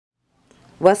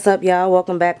What's up, y'all?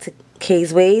 Welcome back to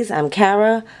Kay's Ways. I'm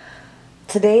Kara.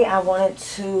 Today I wanted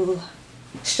to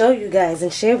show you guys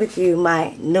and share with you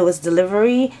my newest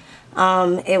delivery.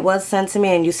 It was sent to me,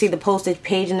 and you see the postage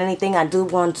page and anything. I do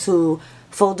want to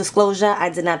full disclosure, I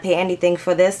did not pay anything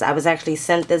for this. I was actually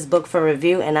sent this book for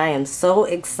review, and I am so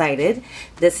excited.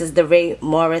 This is the Rae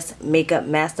Morris Makeup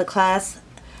Masterclass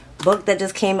book that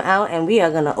just came out, and we are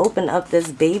gonna open up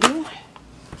this baby.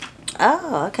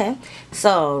 Oh, okay.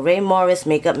 So, Rae Morris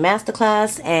Makeup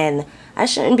Masterclass, and I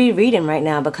shouldn't be reading right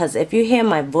now because if you hear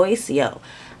my voice, yo,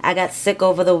 I got sick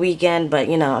over the weekend, but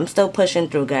you know, I'm still pushing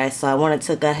through, guys, so I wanted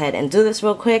to go ahead and do this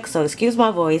real quick, so excuse my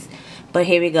voice, but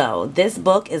here we go. This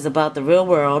book is about the real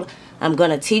world. I'm going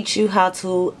to teach you how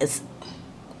to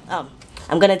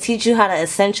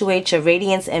accentuate your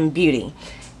radiance and beauty.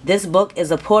 This book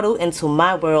is a portal into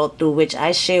my world through which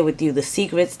I share with you the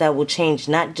secrets that will change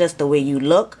not just the way you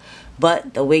look,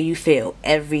 but the way you feel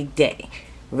every day.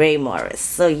 Rae Morris.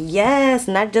 So yes,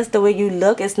 not just the way you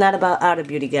look. It's not about outer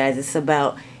beauty, guys. It's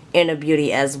about inner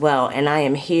beauty as well. And I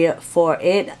am here for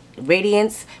it.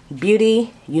 Radiance,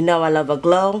 beauty. You know I love a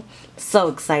glow. So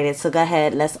excited. So go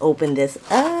ahead. Let's open this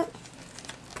up.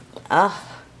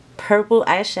 Purple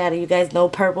eyeshadow. You guys know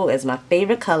purple is my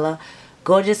favorite color.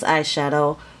 Gorgeous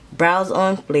eyeshadow. Brows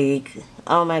on fleek.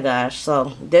 Oh my gosh.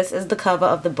 So this is the cover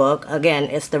of the book. Again,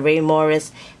 it's the Rae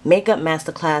Morris Makeup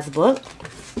Masterclass book.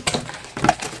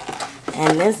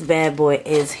 And this bad boy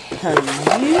is huge.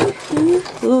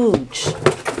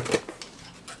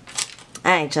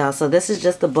 Alright, y'all. So this is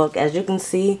just the book. As you can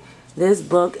see, this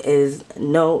book is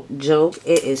no joke.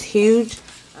 It is huge.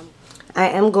 I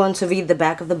am going to read the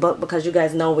back of the book because you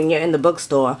guys know when you're in the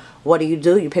bookstore, what do?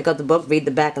 You pick up the book, read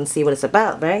the back, and see what it's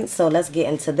about, right? So let's get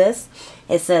into this.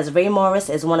 It says, Rae Morris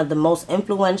is one of the most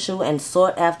influential and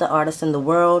sought-after artists in the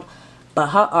world, but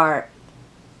her art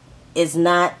is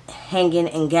not hanging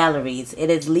in galleries. It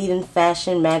is leading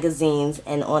fashion magazines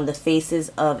and on the faces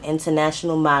of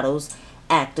international models,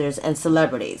 actors, and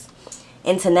celebrities.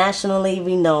 Internationally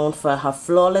renowned for her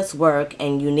flawless work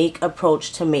and unique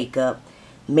approach to makeup,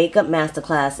 Makeup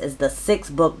Masterclass is the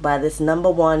 6th book by this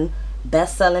 #1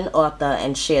 best-selling author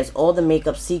and shares all the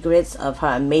makeup secrets of her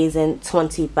amazing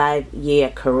 25-year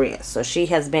career. So she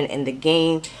has been in the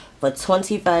game for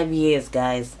 25 years,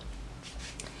 guys.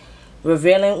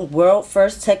 Revealing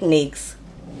world-first techniques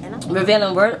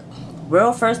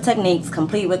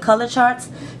complete with color charts,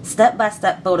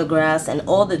 step-by-step photographs, and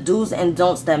all the do's and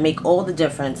don'ts that make all the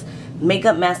difference.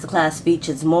 Makeup Masterclass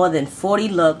features more than 40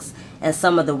 looks and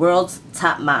some of the world's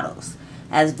top models.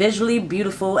 As visually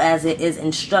beautiful as it is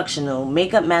instructional,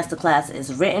 Makeup Masterclass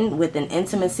is written with an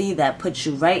intimacy that puts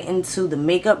you right into the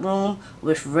makeup room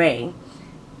with Rae.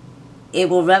 It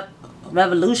will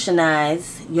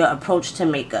revolutionize your approach to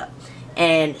makeup.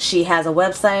 And she has a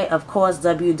website, of course,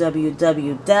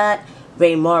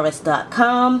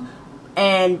 www.raemorris.com.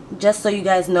 And just so you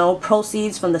guys know,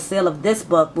 proceeds from the sale of this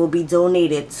book will be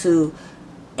donated to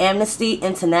Amnesty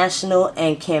International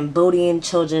and Cambodian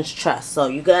Children's Trust. So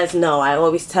you guys know, I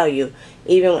always tell you,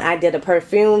 even when I did a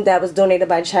perfume that was donated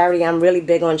by charity, I'm really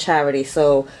big on charity.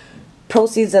 So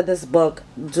proceeds of this book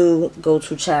do go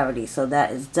to charity. So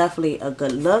that is definitely a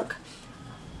good look.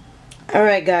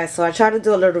 Alright guys, so I tried to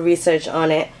do a little research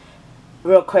on it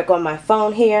real quick on my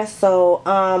phone here. So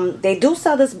they do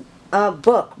sell this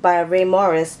book by Rae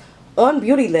Morris on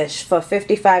Beautylish for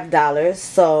 $55.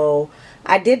 So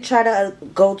I did try to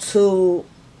go to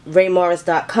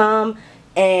raemorris.com,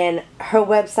 and her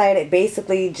website, it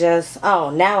basically just,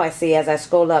 oh, now I see as I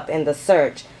scroll up in the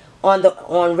search on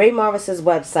Rae Morris's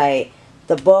website,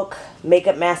 the book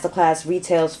Makeup Masterclass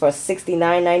retails for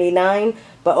 $69.99,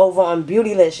 but over on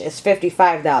Beautylish it's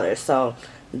 $55. So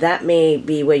that may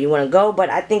be where you want to go,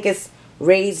 but I think it's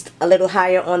raised a little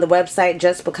higher on the website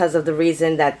just because of the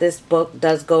reason that this book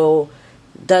does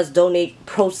donate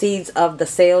proceeds of the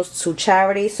sales to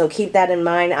charity. So keep that in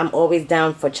mind. I'm always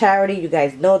down for charity. You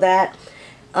guys know that.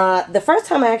 The first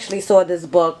time I actually saw this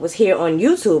book was here on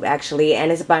YouTube, actually,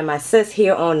 and it's by my sis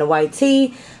here on the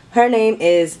YT. Her name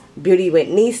is Beauty with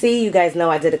Niecy. You guys know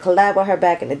I did a collab with her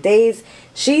back in the days.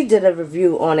 She did a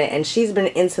review on it, and she's been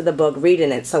into the book,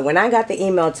 reading it. So when I got the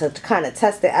email to kind of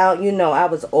test it out, you know I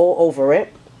was all over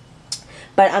it.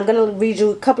 But I'm going to read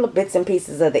you a couple of bits and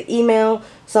pieces of the email.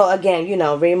 So again, you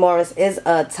know, Rae Morris is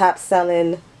a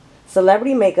top-selling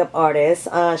celebrity makeup artist.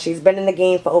 She's been in the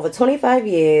game for over 25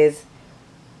 years.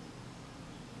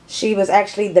 She was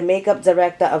actually the makeup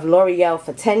director of L'Oreal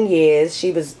for 10 years.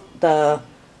 She was the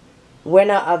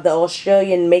winner of the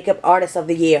Australian Makeup Artist of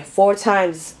the Year 4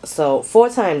 times. So 4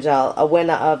 times, y'all, a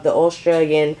winner of the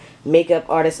Australian Makeup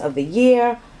Artist of the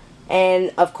Year.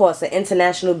 and of course an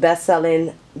international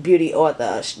best-selling beauty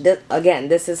author. Again,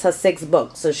 this is her 6th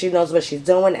book, so she knows what she's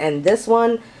doing. And this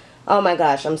one, oh my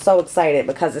gosh, I'm so excited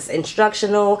because it's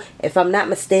instructional. If I'm not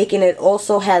mistaken, it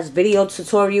also has video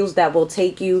tutorials that will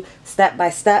take you step by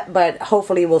step, but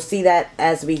hopefully we'll see that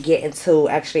as we get into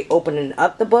actually opening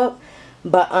up the book.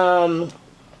 But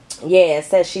yeah, it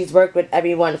says she's worked with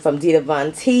everyone from Dita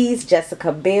Von Teese,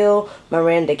 Jessica Biel,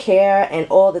 Miranda Kerr, and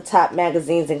all the top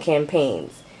magazines and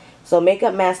campaigns. So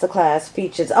Makeup Masterclass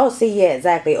features, oh see, yeah,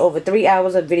 exactly, over 3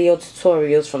 hours of video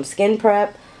tutorials from skin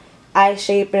prep, eye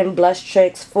shaping, blush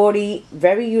tricks, 40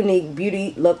 very unique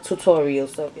beauty look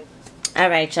tutorials. So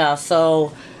alright y'all,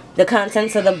 so the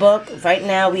contents of the book, right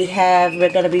now we're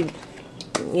going to be,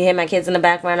 you hear my kids in the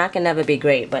background? I can never be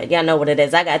great, but y'all know what it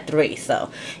is. I got 3,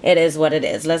 so it is what it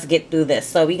is. Let's get through this.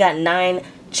 So we got 9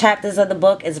 chapters of the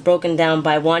book. It's broken down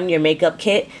by 1, your makeup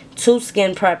kit, 2,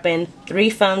 skin prepping, 3,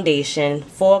 foundation,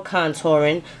 4,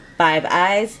 contouring, 5,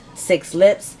 eyes, 6,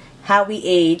 lips, how we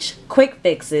age, quick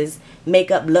fixes,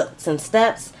 makeup looks and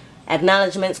steps,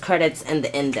 acknowledgements, credits, and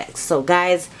the index. So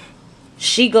guys,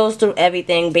 she goes through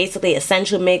everything, basically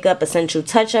essential makeup, essential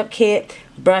touch-up kit,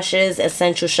 brushes,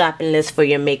 essential shopping list for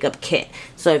your makeup kit.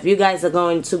 So if you guys are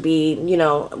going to be, you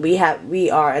know, we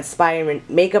are aspiring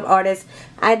makeup artists.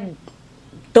 I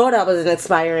thought I was an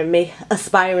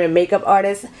aspiring makeup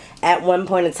artist at one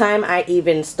point in time. I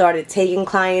even started taking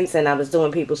clients and I was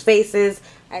doing people's faces.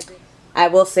 I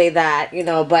will say that, you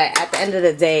know, but at the end of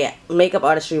the day, makeup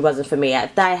artistry wasn't for me.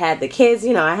 After I had the kids,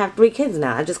 you know, I have 3 kids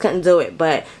now. I just couldn't do it.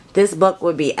 But this book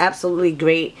would be absolutely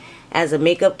great as a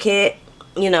makeup kit.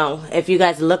 You know, if you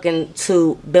guys are looking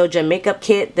to build your makeup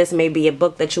kit, this may be a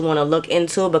book that you want to look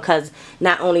into, because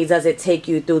not only does it take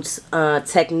you through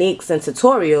techniques and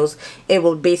tutorials, it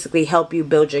will basically help you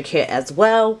build your kit as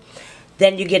well.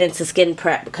 Then you get into skin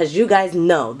prep, because you guys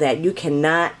know that you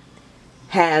cannot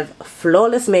have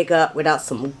flawless makeup without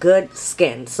some good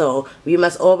skin. So you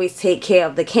must always take care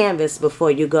of the canvas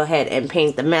before you go ahead and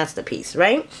paint the masterpiece,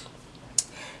 right?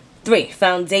 3,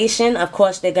 foundation. Of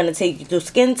course, they're going to take you through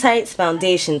skin types,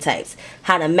 foundation types,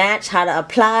 how to match, how to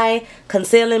apply,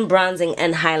 concealing, bronzing,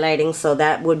 and highlighting. So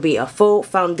that would be a full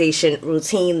foundation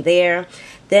routine there.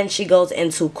 Then she goes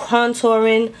into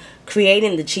contouring,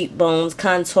 creating the cheekbones,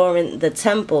 contouring the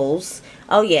temples.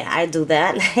 Oh yeah, I do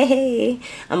that. Hey,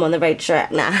 I'm on the right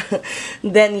track now.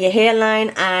 Then your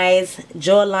hairline, eyes,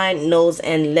 jawline, nose,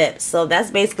 and lips. So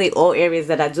that's basically all areas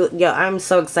that I do. Yo, I'm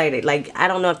so excited. Like, I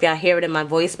don't know if y'all hear it in my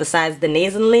voice besides the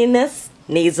nasaliness.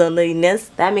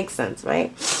 That makes sense,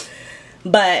 right?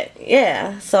 But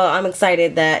yeah, so I'm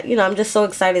excited that, you know, I'm just so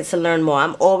excited to learn more.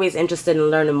 I'm always interested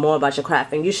in learning more about your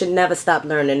craft, and you should never stop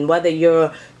learning. Whether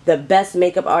you're the best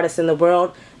makeup artist in the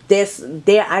world,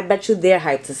 I bet you they're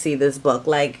hyped to see this book.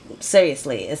 Like,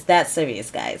 seriously, it's that serious,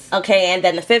 guys. Okay, and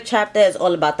then the 5th chapter is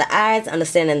all about the eyes,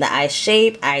 understanding the eye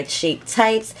shape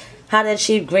types, how to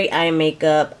achieve great eye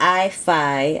makeup, eyes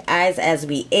as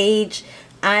we age,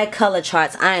 eye color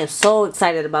charts. I am so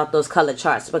excited about those color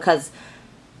charts, because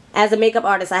as a makeup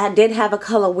artist, I did have a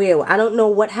color wheel. I don't know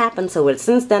what happened to it.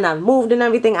 Since then, I've moved and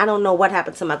everything. I don't know what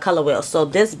happened to my color wheel. So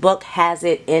this book has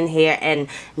it in here, and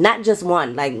not just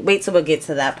one. Like, wait till we get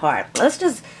to that part. Let's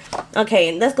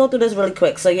go through this really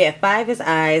quick. So yeah, 5 is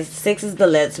eyes, 6 is the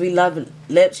lips. We love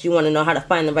lips. You want to know how to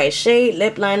find the right shade,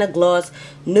 lip liner, gloss,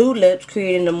 new lips,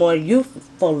 creating a more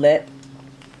youthful lip,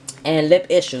 and lip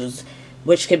issues,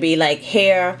 which could be like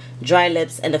hair, dry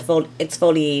lips, and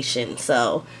exfoliation.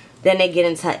 So then they get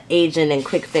into aging and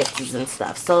quick fixes and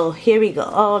stuff. So here we go.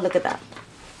 Oh, look at that.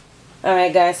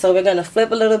 Alright guys, so we're going to flip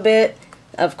a little bit.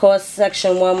 Of course,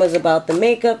 section 1 was about the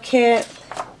makeup kit.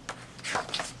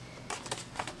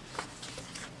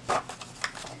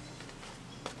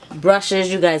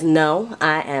 Brushes, you guys know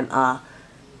I am a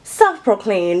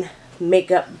self-proclaimed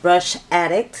makeup brush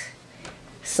addict.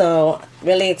 So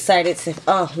really excited to,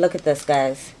 oh, look at this,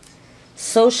 guys.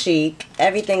 So chic.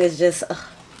 Everything is just,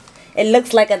 it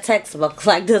looks like a textbook.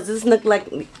 Like, does this look like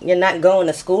you're not going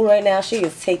to school right now? She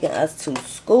is taking us to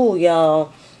school,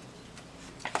 y'all.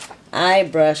 Eye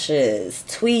brushes,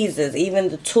 tweezers, even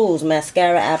the tools,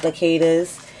 mascara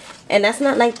applicators. And that's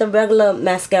not like the regular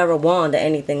mascara wand or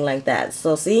anything like that.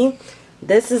 So see,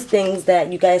 this is things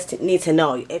that you guys need to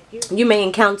know. If you may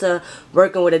encounter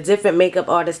working with a different makeup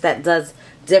artist that does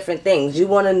different things. You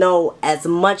want to know as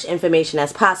much information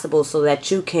as possible so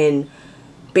that you can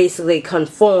basically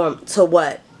conform to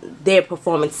what their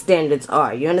performance standards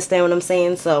are. You understand what I'm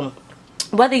saying? So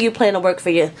whether you plan to work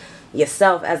for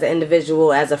yourself as an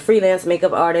individual, as a freelance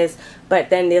makeup artist, but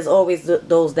then there's always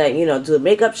those that, you know, do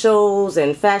makeup shows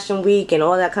and fashion week and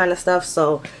all that kind of stuff.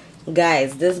 So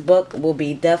Guys, this book will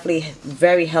be definitely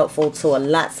very helpful to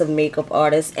lots of makeup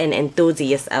artists and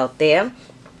enthusiasts out there.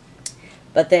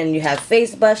 But then you have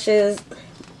face brushes,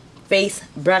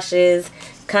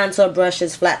 contour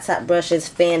brushes, flat top brushes,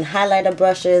 fan highlighter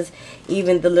brushes,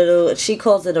 even the little, she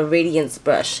calls it a radiance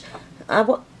brush.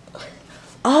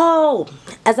 Oh,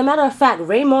 as a matter of fact,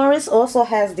 Rae Morris also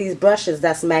has these brushes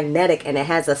that's magnetic and it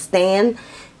has a stand.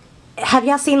 Have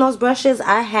y'all seen those brushes?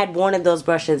 I had wanted those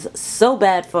brushes so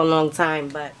bad for a long time,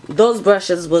 but those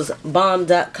brushes was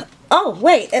bombed up. Oh,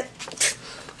 wait.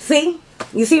 See?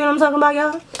 You see what I'm talking about,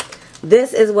 y'all?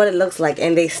 This is what it looks like,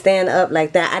 and they stand up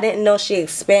like that. I didn't know she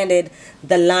expanded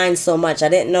the line so much. I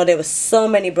didn't know there was so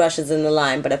many brushes in the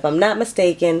line, but if I'm not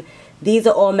mistaken, these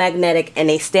are all magnetic, and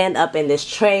they stand up in this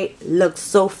tray. Looks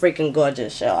so freaking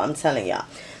gorgeous, y'all. I'm telling y'all.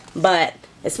 But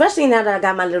especially now that I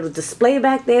got my little display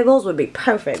back there, those would be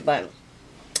perfect. But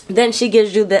then she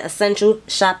gives you the essential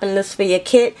shopping list for your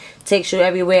kit. Takes you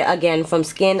everywhere, again, from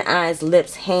skin, eyes,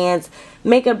 lips, hands,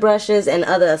 makeup brushes, and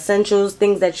other essentials.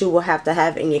 Things that you will have to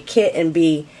have in your kit and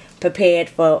be prepared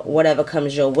for whatever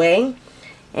comes your way.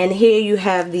 And here you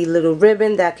have the little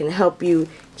ribbon that can help you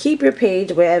keep your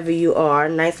page wherever you are.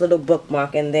 Nice little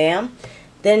bookmark in there.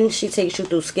 Then she takes you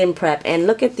through skin prep. And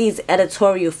look at these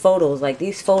editorial photos. Like,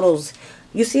 these photos,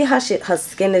 you see how her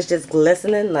skin is just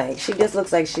glistening? Like, she just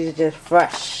looks like she's just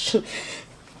fresh.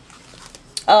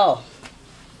 Oh,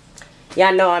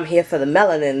 y'all know I'm here for the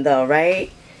melanin though,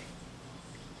 right?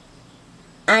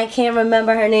 I can't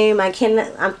remember her name.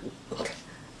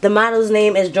 The model's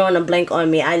name is drawing a blank on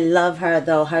me. I love her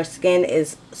though. Her skin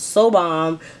is so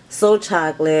bomb, so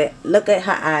chocolate. Look at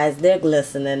her eyes. They're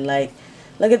glistening. Like,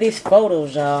 look at these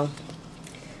photos, y'all.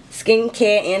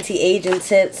 Skincare, anti-aging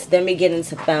tips. Then we get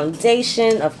into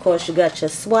foundation. Of course, you got your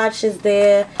swatches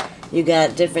there. You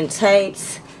got different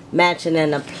types. Matching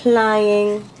and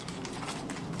applying.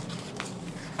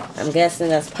 I'm guessing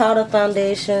that's powder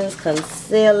foundations,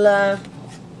 concealer,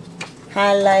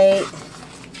 highlight.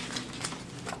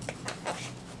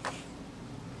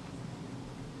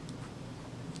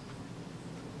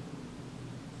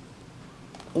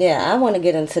 Yeah, I want to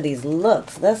get into these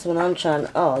looks. That's what I'm trying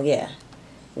to... Oh, yeah.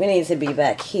 We need to be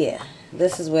back here.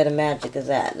 This is where the magic is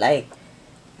at. Like,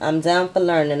 I'm down for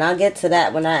learning. I'll get to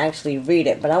that when I actually read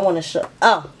it. But I want to show...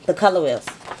 Oh, the color wheels.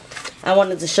 I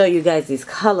wanted to show you guys these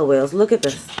color wheels. Look at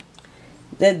this.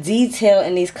 The detail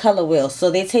in these color wheels.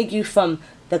 So they take you from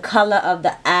the color of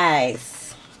the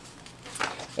eyes.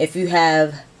 If you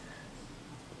have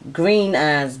green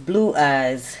eyes, blue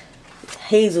eyes,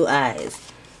 hazel eyes,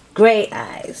 gray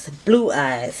eyes, blue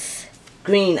eyes,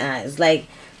 green eyes. Like,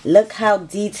 look how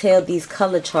detailed these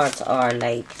color charts are.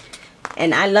 Like,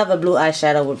 and I love a blue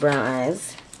eyeshadow with brown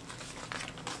eyes.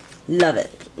 Love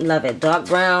it. Love it. Dark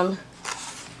brown,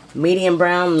 medium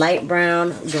brown, light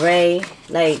brown, gray.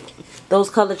 Like, those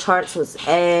color charts was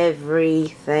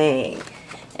everything.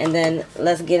 And then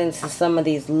let's get into some of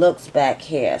these looks back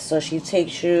here. So she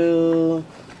takes you...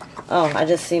 Oh, I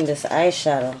just seen this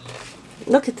eyeshadow.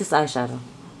 Look at this eyeshadow.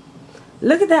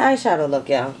 Look at that eyeshadow look,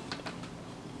 y'all.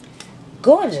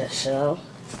 Gorgeous, y'all.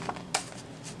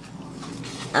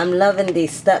 I'm loving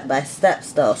these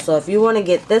step-by-steps, though. So if you want to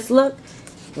get this look,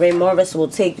 Rae Morris will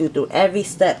take you through every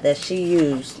step that she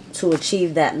used to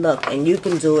achieve that look. And you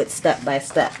can do it step by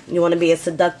step. You want to be a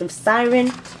seductive siren?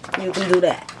 You can do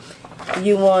that.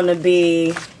 You want to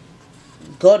be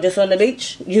gorgeous on the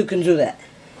beach? You can do that.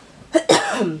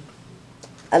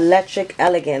 Electric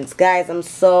Elegance. Guys, I'm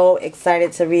so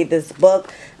excited to read this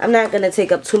book. I'm not going to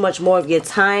take up too much more of your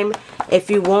time. If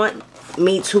you want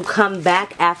me to come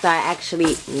back after I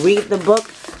actually read the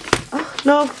book. Oh,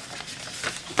 no.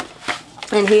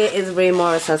 And here is Rae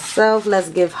Morris herself. Let's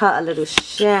give her a little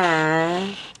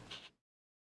shine.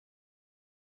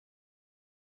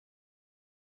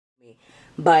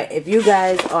 But if you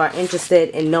guys are interested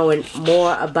in knowing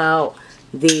more about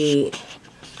the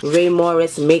Rae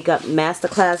Morris Makeup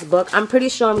Masterclass book, I'm pretty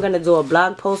sure I'm going to do a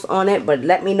blog post on it. But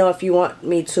let me know if you want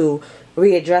me to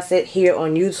readdress it here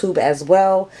on YouTube as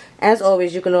well. As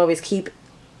always, you can always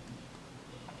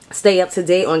stay up to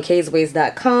date on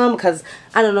kaysways.com, because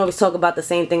I don't always talk about the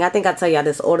same thing. I think I tell y'all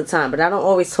this all the time, but I don't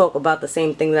always talk about the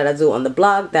same thing that I do on the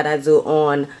blog that I do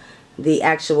on the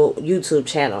actual YouTube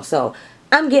channel. So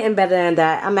I'm getting better than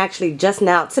that. I'm actually just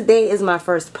now, today is my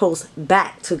first post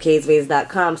back to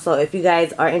kaysways.com. So if you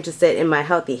guys are interested in my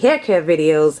healthy hair care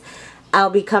videos, I'll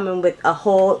be coming with a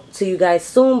haul to you guys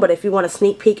soon. But if you want a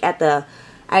sneak peek at the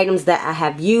items that I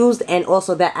have used and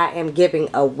also that I am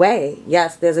giving away,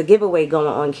 yes, there's a giveaway going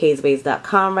on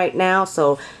kaysways.com right now.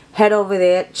 So head over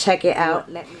there, check it out.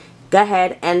 Go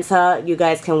ahead, enter. You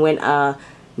guys can win a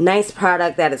Nice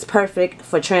product that is perfect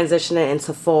for transitioning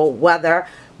into fall weather.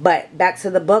 But back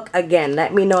to the book. Again,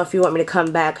 let me know if you want me to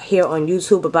come back here on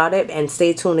YouTube about it, and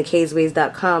stay tuned to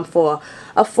kaysways.com for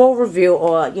a full review,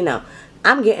 or, you know,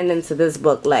 I'm getting into this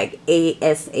book like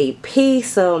ASAP.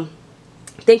 So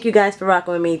thank you guys for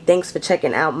rocking with me. Thanks for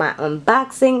checking out my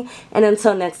unboxing. And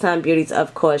until next time, beauties,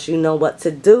 of course, you know what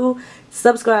to do.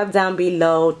 Subscribe down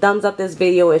below. Thumbs up this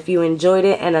video if you enjoyed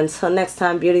it. And until next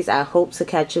time, beauties, I hope to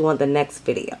catch you on the next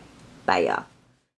video. Bye, y'all.